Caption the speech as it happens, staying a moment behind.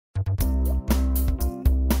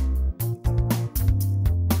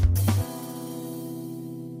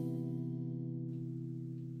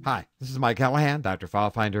Hi, this is Mike Callahan, Dr.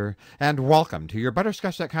 FileFinder, and welcome to your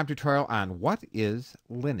Butterscotch.com tutorial on what is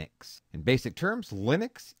Linux. In basic terms,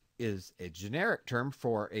 Linux is a generic term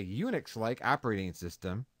for a Unix-like operating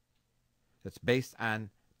system that's based on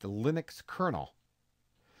the Linux kernel.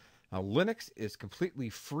 Now, Linux is completely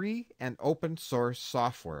free and open source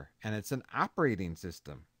software, and it's an operating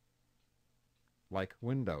system like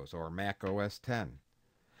Windows or Mac OS X.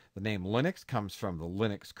 The name Linux comes from the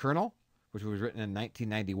Linux kernel, which was written in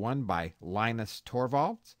 1991 by Linus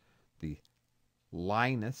Torvalds. The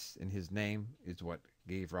Linus in his name is what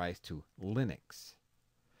gave rise to Linux.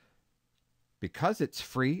 Because it's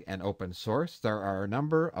free and open source, there are a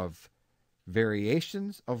number of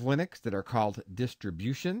variations of Linux that are called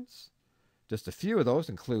distributions. Just a few of those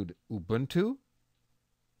include Ubuntu,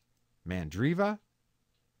 Mandriva,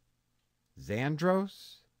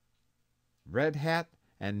 Xandros, Red Hat,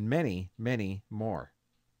 and many, many more.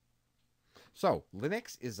 So,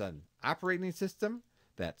 Linux is an operating system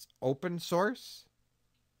that's open source.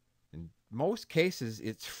 In most cases,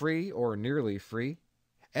 it's free or nearly free,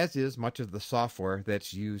 as is much of the software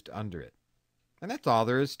that's used under it. And that's all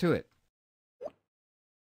there is to it.